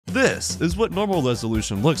This is what normal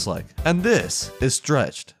resolution looks like, and this is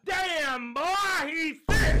stretched. Damn, boy, he's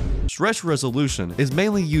thick. Stretch resolution is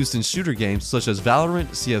mainly used in shooter games such as Valorant,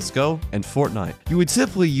 CSGO, and Fortnite. You would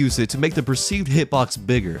typically use it to make the perceived hitbox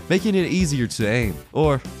bigger, making it easier to aim.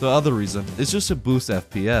 Or, the other reason is just to boost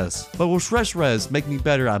FPS. But will stretch res make me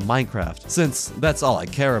better at Minecraft, since that's all I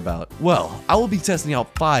care about? Well, I will be testing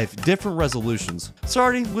out 5 different resolutions,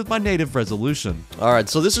 starting with my native resolution. Alright,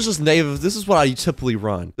 so this is just native, this is what I typically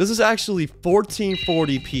run. This is actually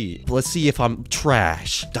 1440p. Let's see if I'm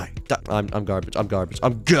trash. I'm garbage, I'm garbage,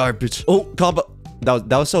 I'm garbage. Oh, combo. That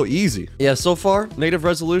was so easy. Yeah, so far, native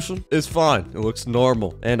resolution is fine. It looks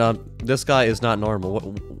normal. And this guy is not normal.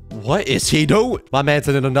 What is he doing? My man's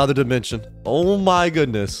in another dimension. Oh my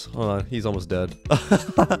goodness. Hold on, he's almost dead.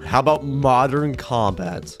 How about modern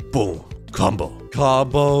combat? Boom. Combo.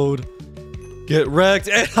 Comboed. Get wrecked,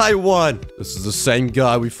 and I won. This is the same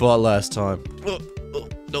guy we fought last time.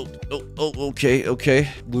 No. Okay.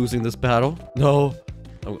 Losing this battle. No.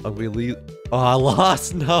 I'm gonna leave. Oh, I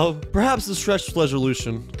lost. No. Perhaps the stretch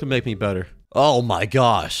resolution could make me better. Oh my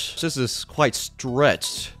gosh. This is quite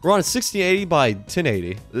stretched. We're on 1680 by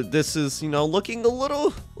 1080. This is, you know, looking a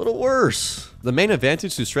little worse. The main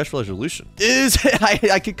advantage to stretch resolution is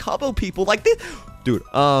I can combo people like this. Dude,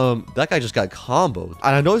 that guy just got comboed.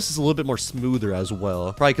 And I noticed it's a little bit more smoother as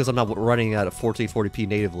well. Probably because I'm not running at a 1440p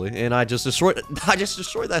natively. And I just destroyed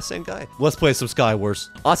that same guy. Let's play some Skywars.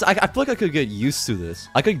 Honestly, I feel like I could get used to this.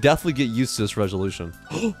 I could definitely get used to this resolution.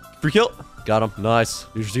 Free kill. Got him. Nice.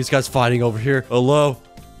 There's these guys fighting over here. Hello.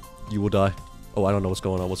 You will die. Oh, I don't know what's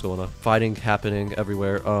going on. What's going on? Fighting happening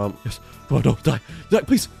everywhere. Yes. Oh, no. Die. Die,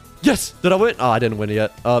 please. Yes! Did I win? Oh, I didn't win it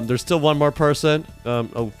yet. There's still one more person.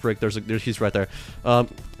 Oh, frick. He's right there.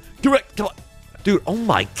 Correct. Come on. Dude, oh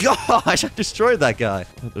my gosh. I destroyed that guy.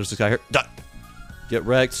 There's this guy here. Die. Get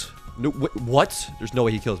wrecked. No, what? There's no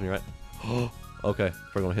way he kills me, right? Okay.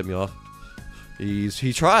 Probably gonna hit me off.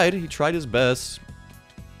 He tried. He tried his best.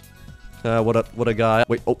 What a guy.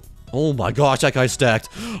 Wait, oh my gosh, that guy's stacked.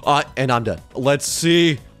 And I'm dead. Let's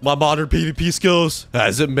see my modern PvP skills.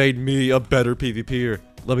 Has it made me a better PvPer?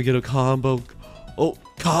 Let me get a combo. Oh,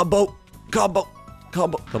 combo. Come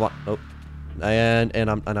on. Oh, and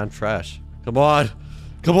I'm trash. Come on,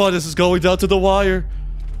 this is going down to the wire.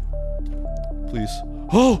 Please.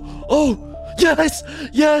 Oh,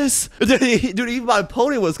 yes. Dude, even my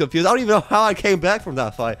opponent was confused. I don't even know how I came back from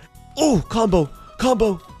that fight. Oh, combo.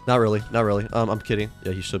 Not really. I'm kidding.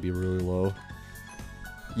 Yeah, he should be really low.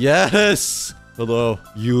 Yes. Hello.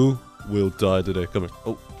 You will die today. Come here.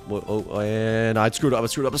 Oh, and I screwed up.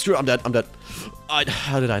 I'm dead.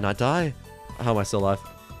 How did I not die? How am I still alive?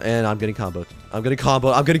 And I'm getting comboed.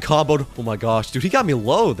 Oh my gosh, dude, he got me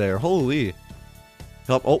low there. Holy.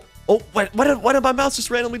 Oh, wait, why did my mouse just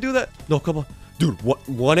randomly do that? No, come on. Dude, what?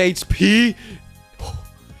 1 HP?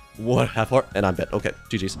 One half heart, and I'm dead. Okay,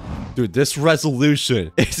 GG's. Dude, this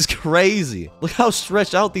resolution is crazy. Look how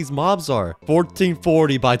stretched out these mobs are.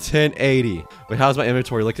 1440 by 1080. Wait, how's my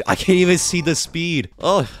inventory look? I can't even see the speed.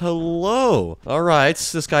 Oh, hello. All right,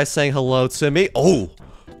 this guy's saying hello to me. Oh,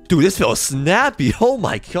 dude, this feels snappy. Oh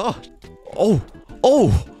my god. Oh,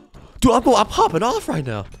 dude, I'm popping off right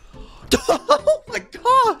now. Oh my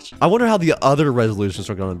gosh. I wonder how the other resolutions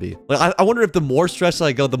are going to be. Like, I wonder if the more stretched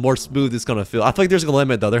I go, the more smooth it's going to feel. I feel like there's a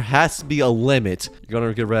limit, though. There has to be a limit. You're going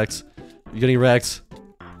to get wrecked. You're getting wrecked.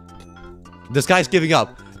 This guy's giving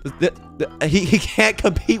up. He can't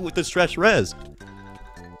compete with the stretch res.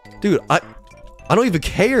 Dude, I don't even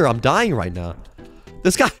care. I'm dying right now.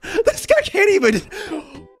 This guy can't even...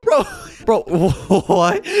 Bro,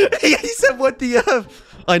 what? He said, what the F?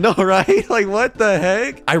 I know, right? Like, what the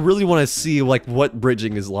heck? I really want to see, like, what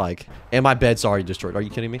bridging is like. And my bed's already destroyed. Are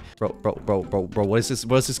you kidding me? Bro, what is this?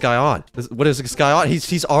 What is this guy on? What is this guy on?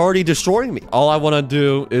 He's already destroying me. All I want to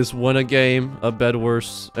do is win a game, a bed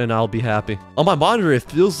worse, and I'll be happy. On my monitor, it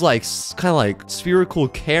feels like kind of like spherical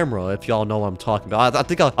camera, if y'all know what I'm talking about. I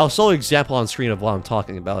think I'll show an example on screen of what I'm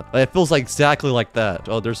talking about. It feels like exactly like that.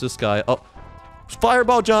 Oh, there's this guy. Oh.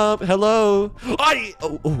 Fireball jump. Hello.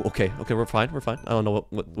 Okay, we're fine. I don't know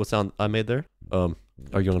what sound I made there. Are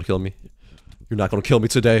you gonna kill me? You're not gonna kill me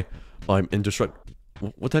today. I'm indestructible.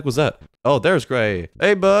 What the heck was that? Oh, there's Gray.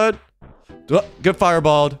 Hey, bud. Get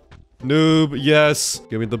fireballed. Noob. Yes.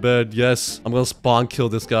 Give me the bed. Yes. I'm gonna spawn kill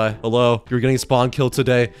this guy. Hello. You're getting spawn killed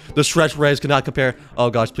today. The stretch rays cannot compare. Oh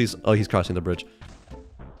gosh, please. Oh, he's crossing the bridge.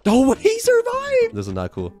 Oh, he survived. This is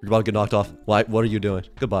not cool. You're about to get knocked off. What are you doing?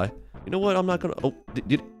 Goodbye. You know what? I'm not gonna. Oh,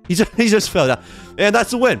 he just fell down, and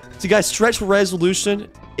that's the win. So, guys, stretch resolution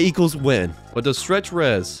equals win. But does stretch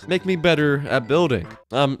res make me better at building?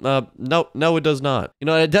 No, it does not. You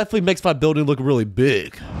know, it definitely makes my building look really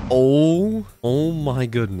big. Oh my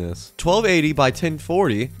goodness. 1280 by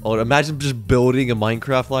 1040. Oh, imagine just building a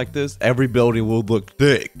Minecraft like this. Every building will look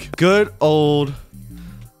thick. Good old,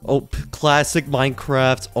 classic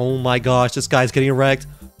Minecraft. Oh my gosh, this guy's getting wrecked.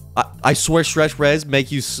 I swear stretch res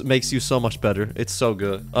makes you so much better. It's so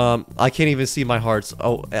good. I can't even see my hearts.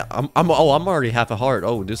 Oh, I'm already half a heart.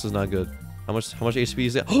 Oh, this is not good. How much HP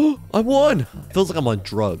is it? Oh, I won. It feels like I'm on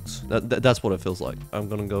drugs. That's what it feels like. I'm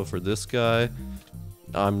gonna go for this guy.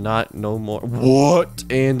 I'm not no more. What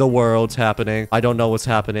in the world's happening? I don't know what's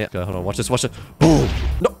happening. Okay, hold on. Watch this. Watch it. Boom.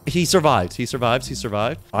 No, he survived. He survived. He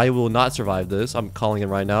survived. I will not survive this. I'm calling it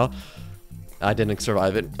right now. I didn't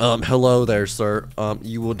survive it. Hello there, sir.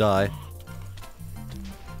 You will die.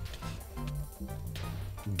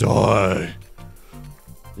 Die.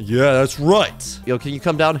 Yeah, that's right. Yo, can you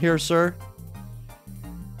come down here, sir?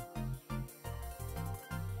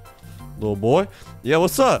 Little boy. Yeah,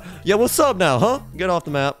 what's up? Yeah, what's up now, huh? Get off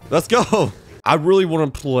the map. Let's go. I really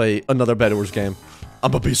want to play another Bed Wars game.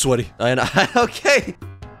 I'm gonna be sweaty. And okay.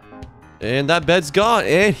 And that bed's gone.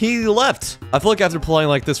 And he left. I feel like after playing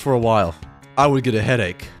like this for a while, I would get a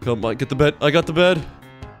headache. Come on, get the bed. I got the bed.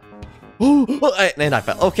 Oh, and I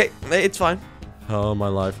fell. Okay, it's fine. Oh, my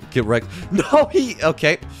life. Get wrecked. No,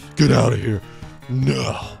 okay. Get out of here.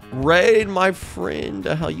 No. Raid, my friend.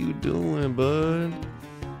 How you doing, bud?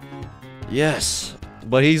 Yes,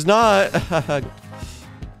 but he's not.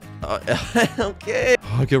 Okay.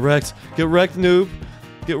 Oh, get wrecked. Get wrecked, noob.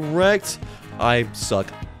 Get wrecked. I suck.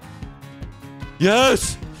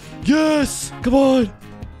 Yes. Yes. Come on.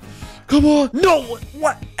 Come on. No.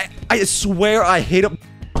 What? I swear I hate him.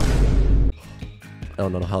 I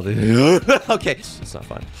don't know how they. Okay. It's not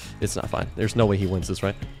fine. It's not fine. There's no way he wins this,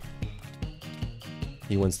 right?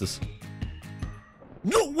 He wins this.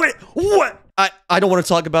 No, wait. What? I don't want to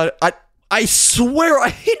talk about it. I swear I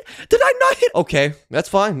hit. Did I not hit? Okay, that's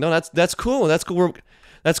fine. No, that's cool. That's cool.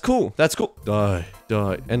 That's cool. That's cool. Die.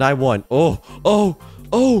 And I won. Oh,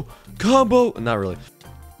 combo. Not really.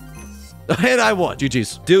 And I won.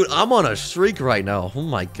 GG's. Dude, I'm on a streak right now. Oh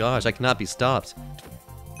my gosh, I cannot be stopped.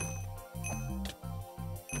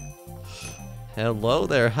 Hello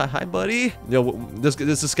there. Hi, buddy. Yo,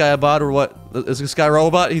 this guy a bot or what? Is this guy a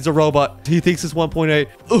robot? He's a robot. He thinks it's 1.8.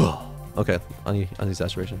 Ugh. Okay, I need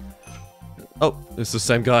saturation. Oh, it's the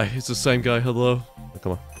same guy. It's the same guy. Hello. Oh,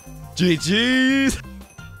 come on. GG's.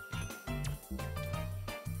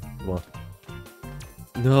 Come on.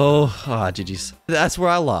 No. GG's. That's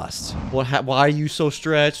where I lost. Why are you so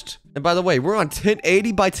stretched? And by the way, we're on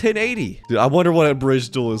 1080 by 1080. Dude, I wonder what a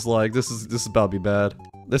bridge duel is like. This is about to be bad.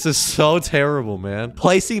 This is so terrible, man.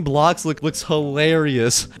 Placing blocks looks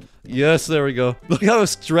hilarious. Yes, there we go. Look how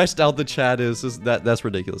stretched out the chat is. That's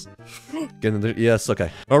ridiculous. Get in there. Yes,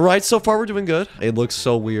 okay. All right, so far we're doing good. It looks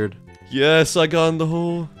so weird. Yes, I got in the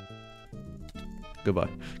hole. Goodbye.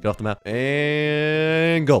 Get off the map.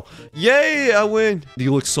 And go. Yay, I win.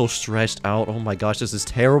 You look so stretched out. Oh my gosh, this is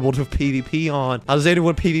terrible to PvP on. How does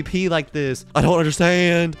anyone PvP like this? I don't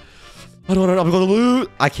understand. I'm gonna lose.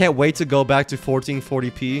 I can't wait to go back to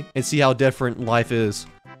 1440p and see how different life is.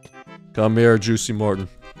 Come here, Juicy Martin.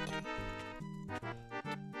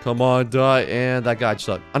 Come on, die, and that guy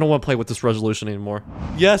sucked. I don't want to play with this resolution anymore.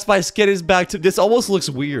 Yes, my skin is back to... This almost looks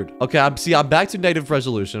weird. Okay, I'm back to native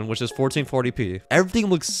resolution, which is 1440p. Everything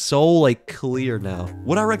looks so, like, clear now.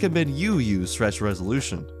 Would I recommend you use stretch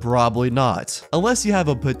resolution? Probably not. Unless you have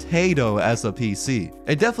a potato as a PC.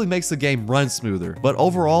 It definitely makes the game run smoother, but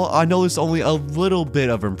overall, I noticed only a little bit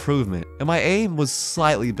of improvement, and my aim was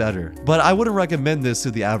slightly better. But I wouldn't recommend this to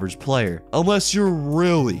the average player, unless you're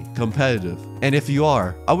really competitive. And if you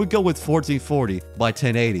are, I would go with 1440 by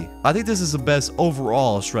 1080. I think this is the best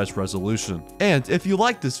overall stretch resolution. And if you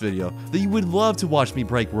liked this video, then you would love to watch me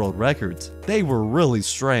break world records. They were really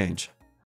strange.